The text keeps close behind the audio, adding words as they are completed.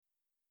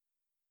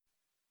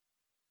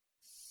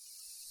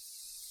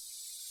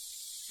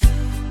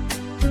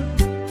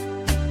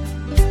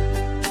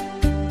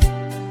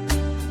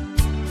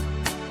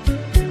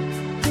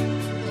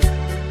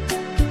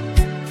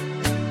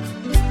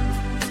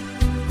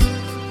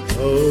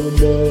No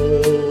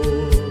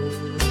more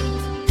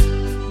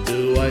do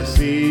I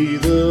see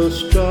the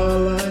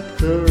starlight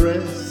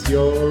caress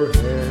your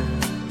hair.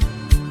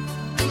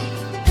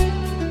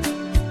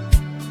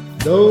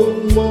 No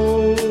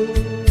more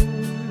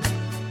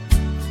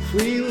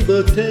feel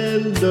the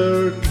tender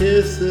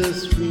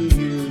kisses we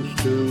used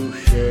to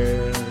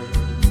share.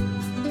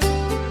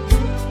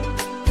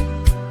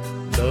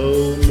 No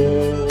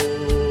more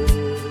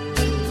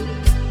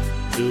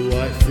do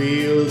I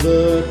feel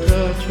the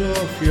touch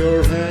of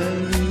your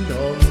hand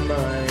on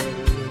mine.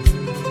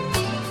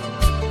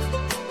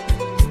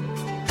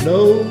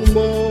 No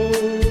more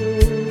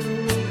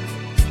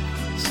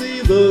see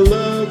the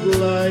love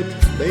light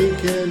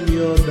making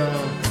your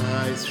dark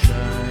eyes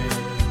shine.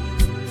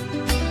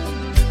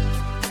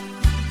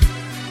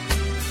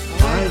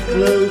 I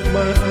close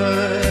my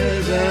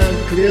eyes and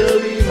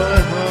clearly my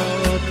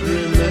heart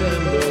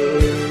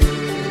remembers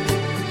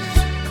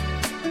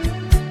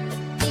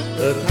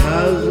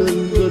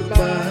 1,000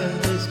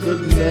 goodbyes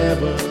could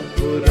never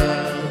put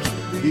out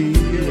the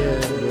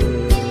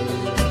embers.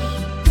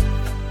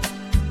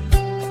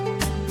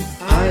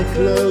 I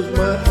close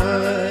my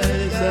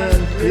eyes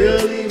and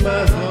clearly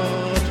my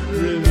heart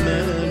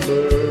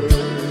remembers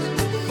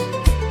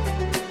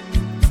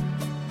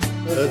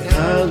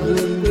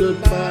 1,000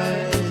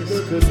 goodbyes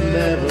could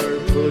never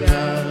put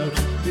out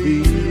the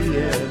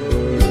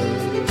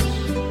embers.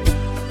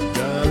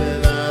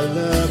 Darling, I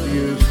love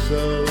you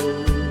so,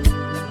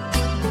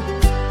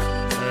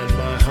 and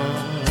my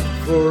heart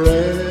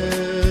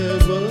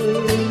forever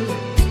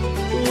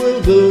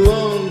will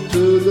belong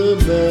to the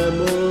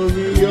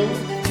memory of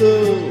the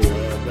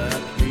world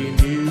that we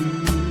knew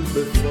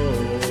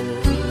before.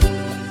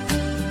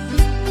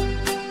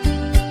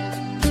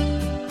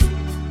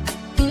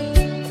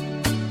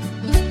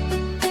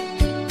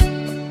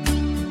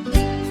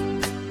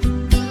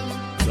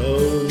 No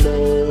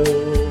more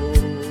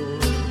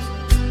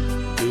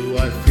do I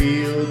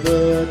feel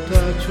the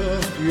touch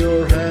of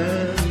your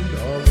hand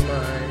on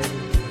mine.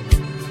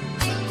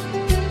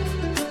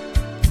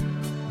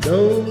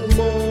 No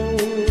more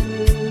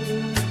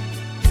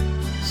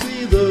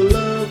see the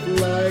love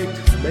light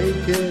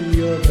making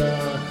your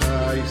dark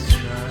eyes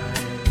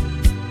shine.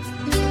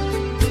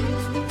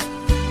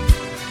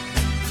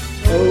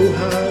 Oh,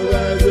 how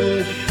I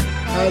wish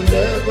I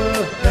never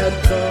had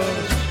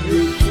caused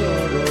you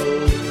sorrow.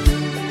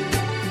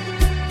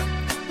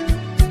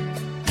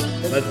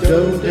 But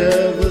don't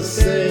ever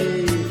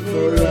say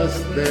for us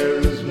there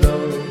is no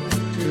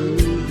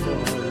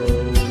tomorrow.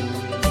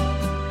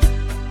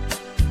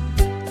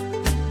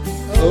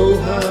 Oh,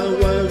 how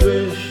I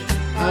wish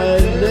I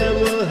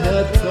never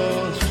had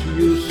caused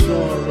you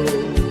sorrow.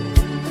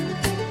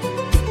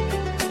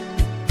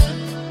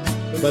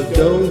 But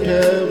don't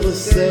ever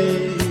say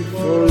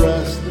for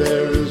us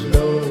there is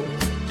no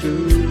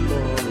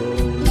tomorrow.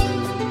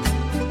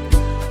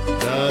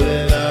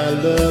 Darling, I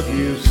love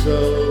you so,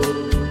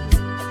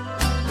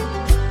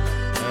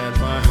 and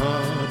my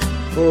heart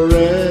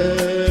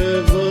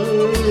forever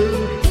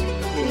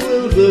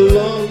will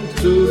belong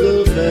to the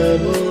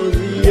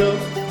memory of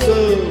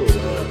the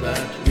world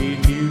that we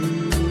knew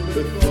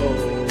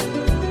before.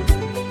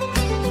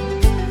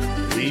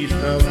 Please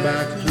come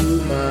back to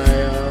my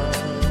arms.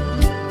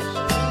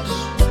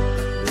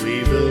 We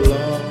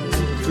belong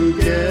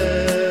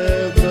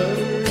together.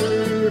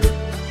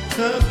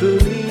 Come to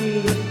me,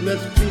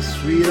 let's be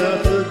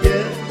sweetheart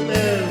again,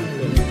 and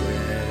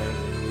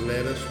when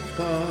let us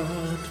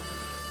part.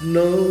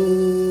 No